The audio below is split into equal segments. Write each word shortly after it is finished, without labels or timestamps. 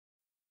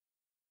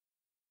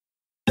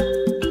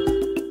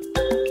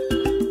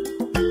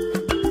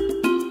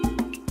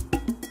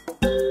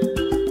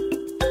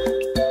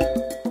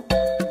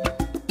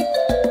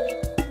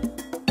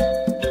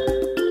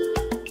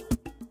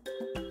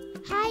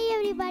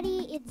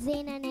everybody, it's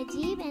Zeina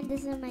Najeeb and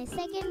this is my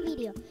second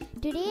video.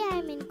 Today I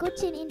am in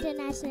Cochin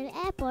International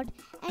Airport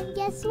and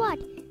guess what?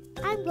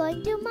 I'm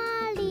going to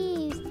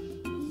Maldives!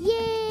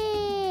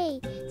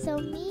 Yay! So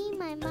me,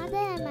 my mother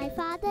and my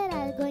father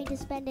are going to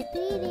spend a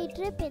 3-day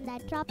trip in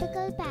that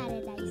tropical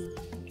paradise.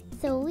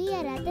 So we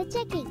are at the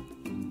check-in.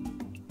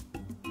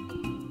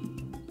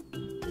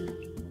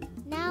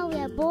 Now we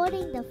are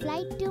boarding the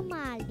flight to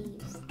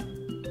Maldives.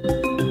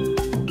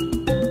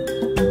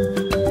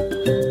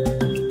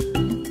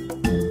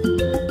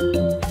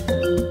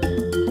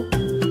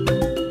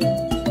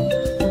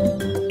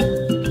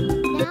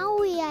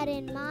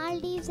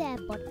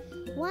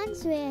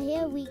 Once we are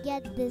here, we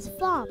get this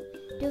form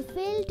to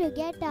fill to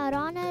get our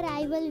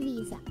on-arrival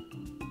visa.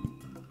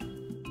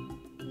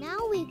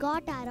 Now we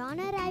got our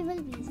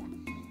on-arrival visa.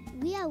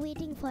 We are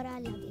waiting for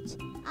our luggage.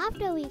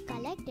 After we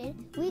collected,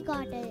 we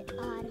got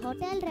our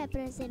hotel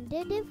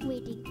representative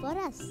waiting for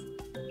us.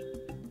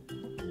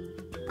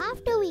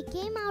 After we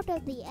came out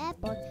of the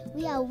airport,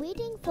 we are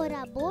waiting for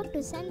our boat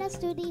to send us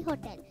to the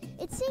hotel.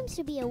 It seems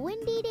to be a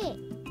windy day.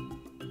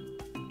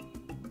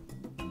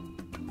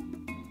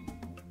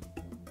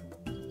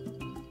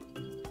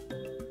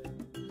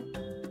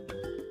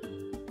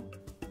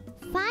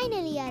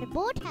 Finally, our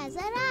boat has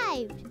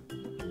arrived.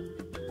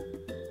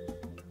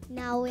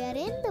 Now we are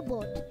in the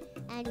boat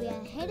and we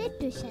are headed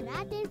to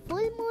Sheraton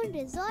Full Moon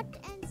Resort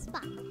and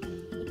Spa.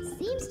 It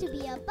seems to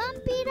be a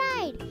bumpy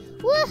ride.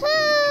 Woohoo!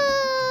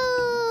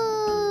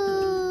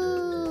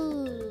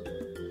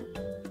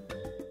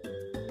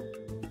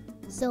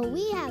 So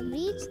we have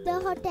reached the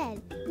hotel.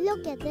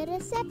 Look at the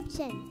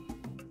reception.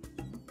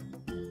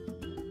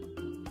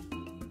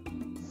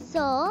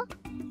 So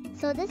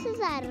this is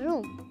our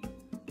room.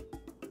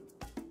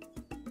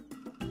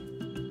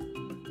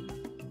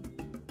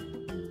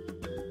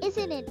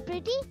 Isn't it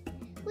pretty?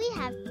 We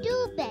have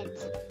 2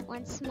 beds,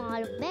 one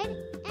small bed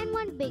and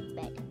one big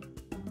bed.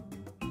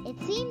 It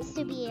seems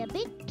to be a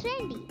bit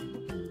trendy.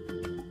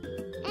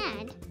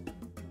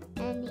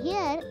 And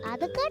here are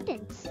the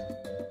curtains.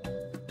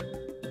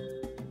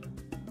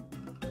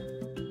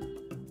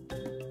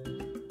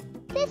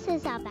 This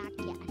is our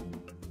backyard.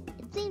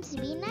 It seems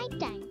to be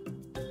nighttime.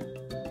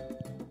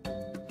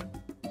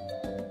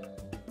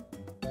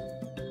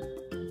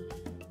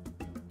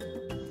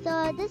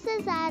 So this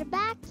is our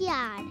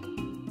backyard.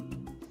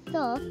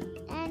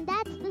 And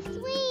that's the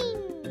swing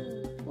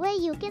where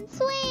you can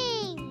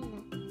swing.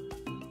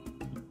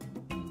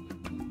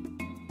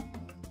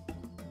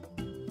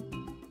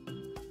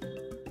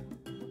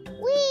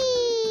 Whee!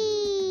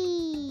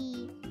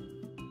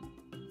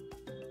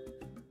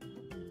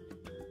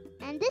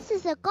 And this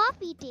is a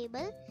coffee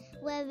table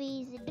where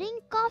we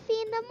drink coffee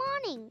in the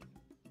morning.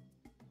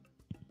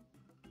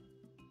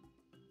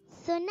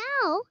 So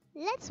now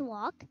let's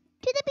walk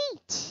to the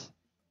beach.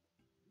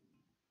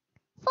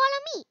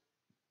 Follow me.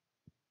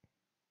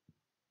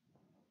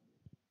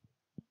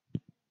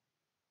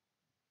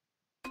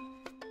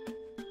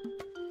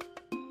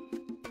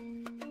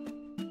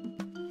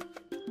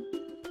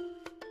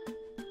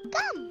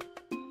 Come.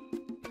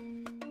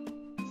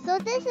 So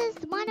this is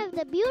one of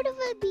the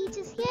beautiful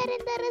beaches here in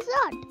the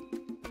resort.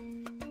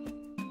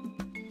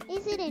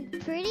 Isn't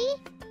it pretty?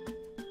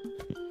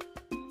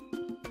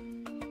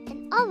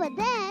 And over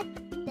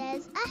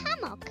there's a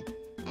hammock.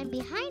 And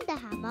behind the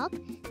hammock,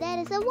 there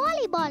is a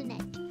volleyball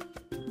net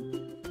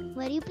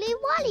where you play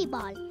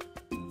volleyball.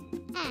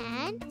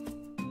 And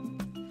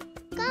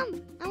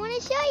come, I want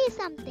to show you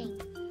something.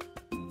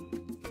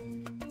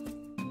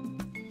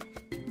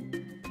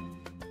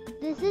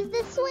 This is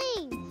the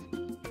swings.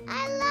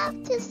 I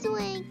love to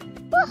swing.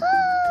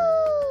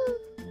 Woohoo!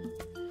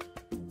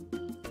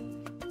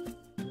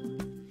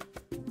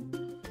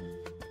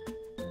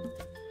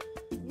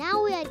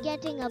 Now we are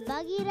getting a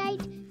buggy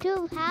ride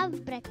to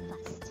have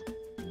breakfast.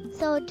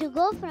 So to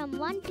go from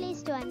one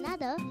place to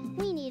another,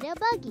 we need a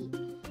buggy,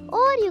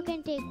 or you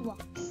can take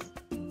walks.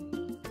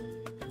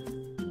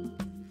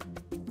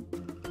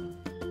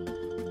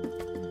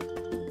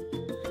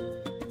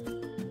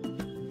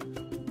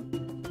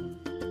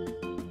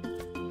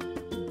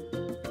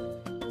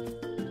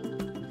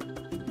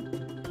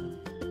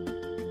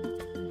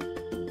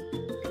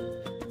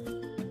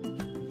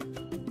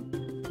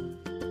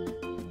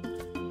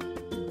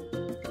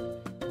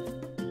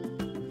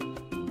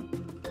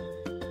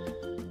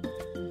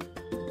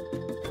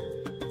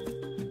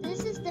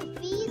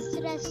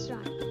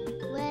 Restaurant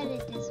where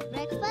it is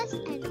breakfast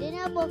and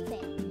dinner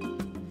buffet.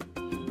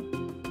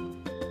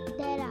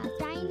 There are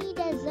tiny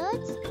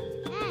desserts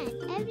and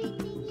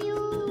everything you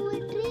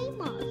would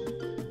dream of.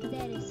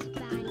 There is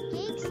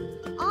pancakes,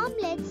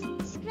 omelets,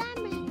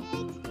 scrambled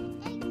eggs,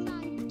 eggs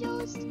on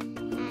toast,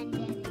 and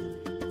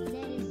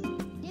there is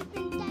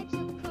different types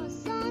of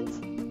croissants,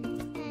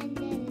 and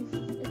there is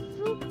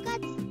fruit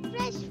cuts,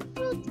 fresh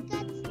fruit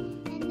cuts,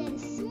 and there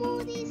is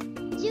smoothies,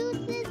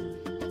 juices,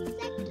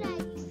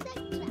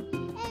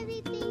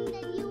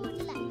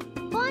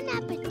 bon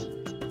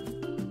appetit!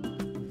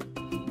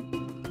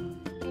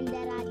 And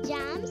there are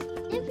jams,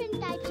 different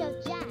types of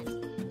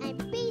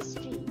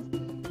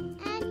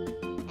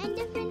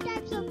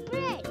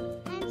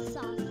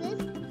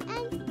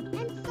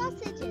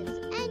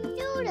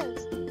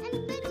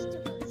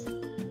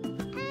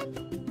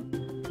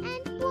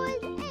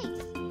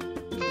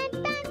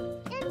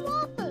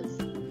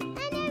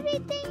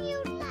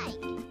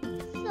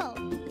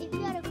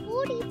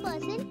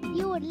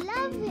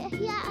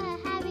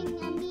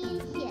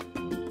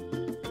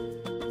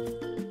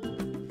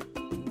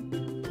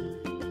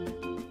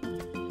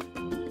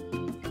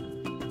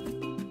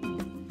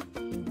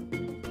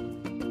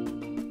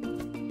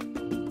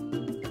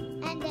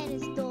There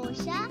is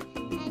dosha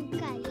and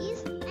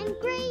curries and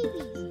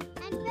gravies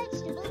and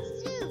vegetable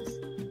stews.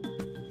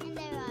 And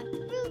there are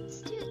fruits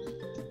to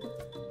eat.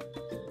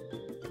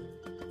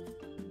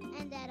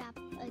 And there are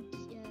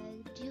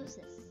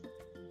juices.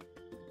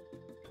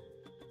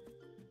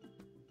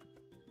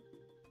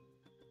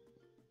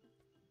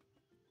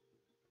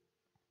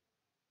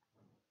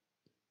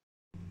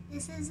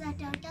 This is a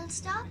turtle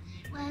stop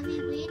where we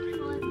wait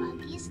for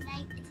buggies.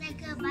 It's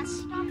like a bus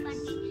stop, but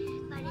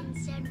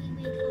instead we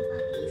wait for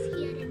buggies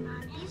here in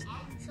Maldives.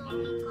 So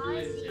we call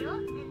 0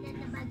 and then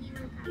the buggy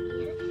will come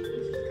here and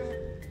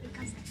pick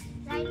us up.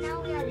 Right now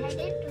we are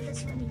headed to the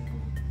swimming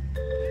pool.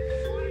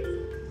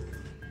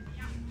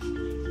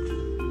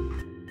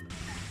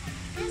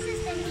 This is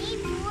the main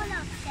pool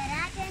of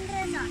Sheraton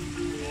Resort.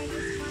 There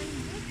is one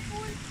big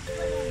pool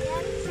full of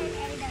young and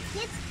elder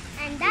kids,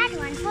 and that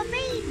one for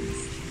babies.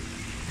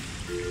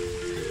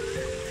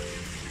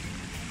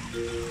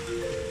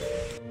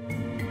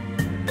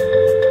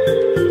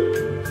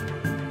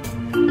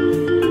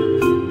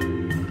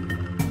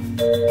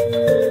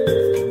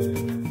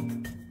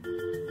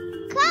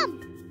 Come,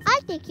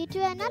 I'll take you to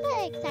another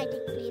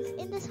exciting place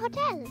in this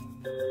hotel.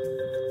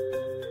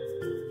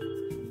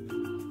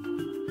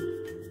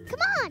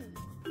 Come on!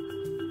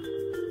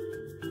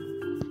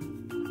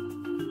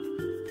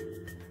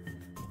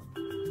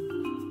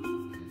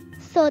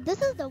 So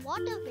this is the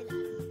water villas.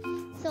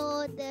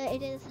 So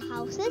it is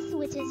houses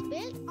which is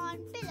built on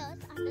pillars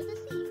under the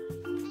sea,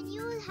 and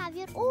you will have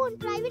your own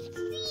private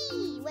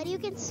sea where you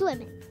can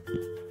swim in.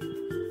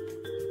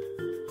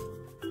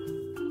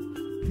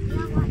 We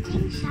are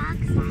watching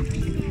sharks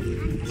having their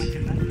lunch.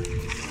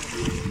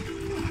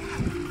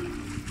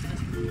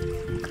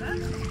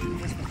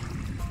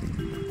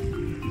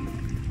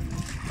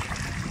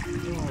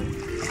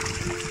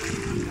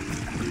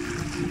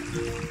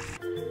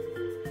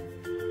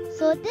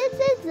 So this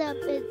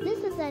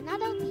is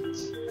another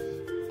beach,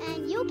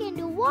 and you can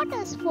do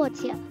water sports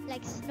here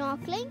like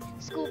snorkeling,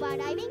 scuba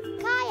diving,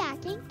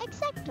 kayaking,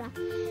 etc.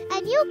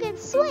 And you can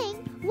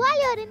swing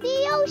while you're in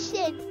the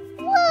ocean.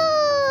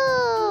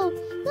 Whoa!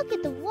 Look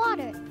at the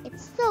water;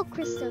 it's so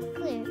crystal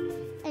clear,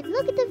 and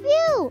look at the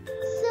view.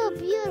 So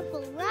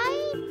beautiful,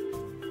 right?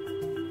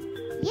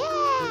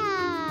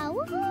 Yeah!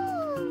 Woohoo!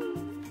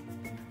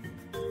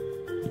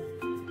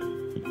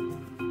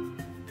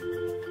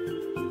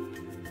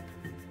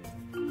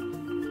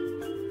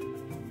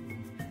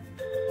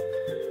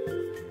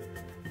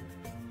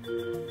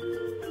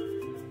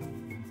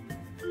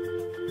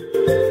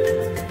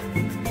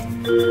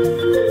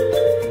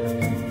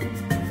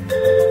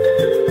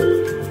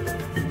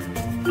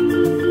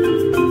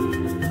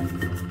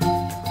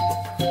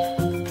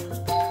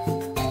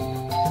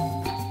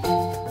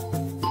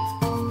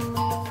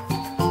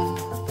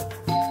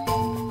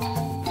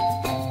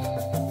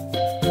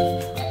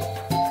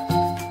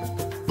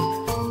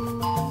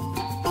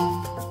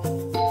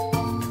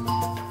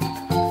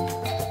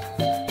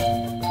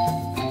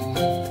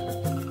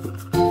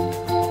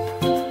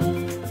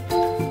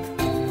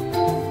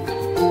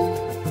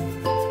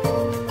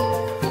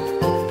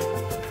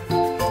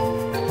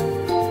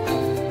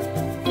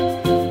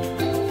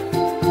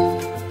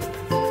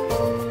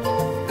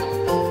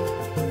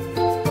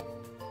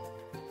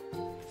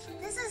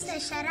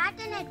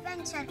 Sheraton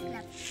Adventure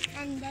Club,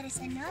 and there is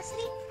a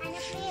nursery and a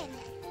play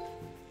area.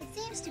 It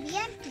seems to be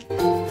empty.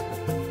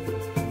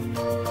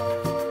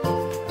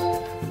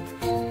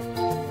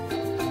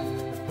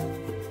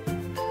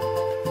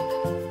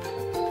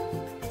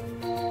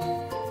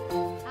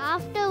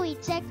 After we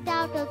checked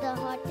out of the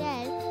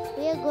hotel,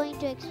 we are going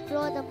to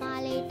explore the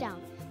Malay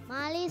town.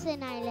 Malay is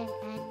an island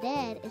and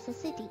there is a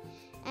city,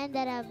 and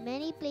there are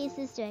many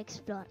places to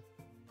explore.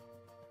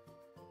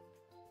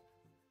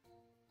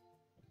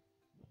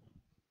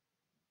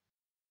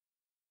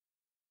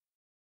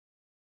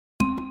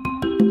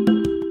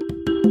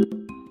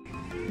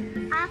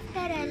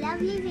 After a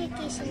lovely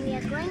vacation, we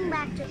are going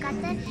back to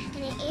Qatar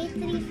in an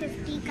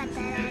A350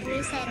 Qatar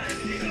Airways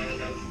airplane.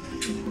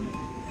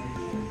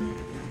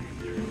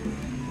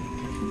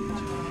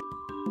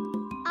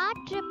 Our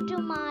trip to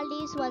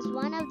Maldives was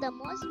one of the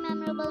most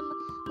memorable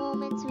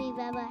moments we've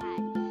ever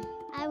had.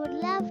 I would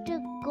love to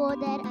go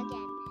there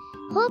again.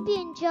 Hope you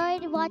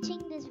enjoyed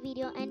watching this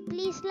video, and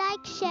please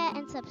like, share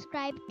and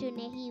subscribe to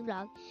Nahee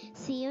Vlog.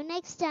 See you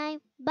next time.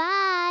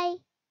 Bye.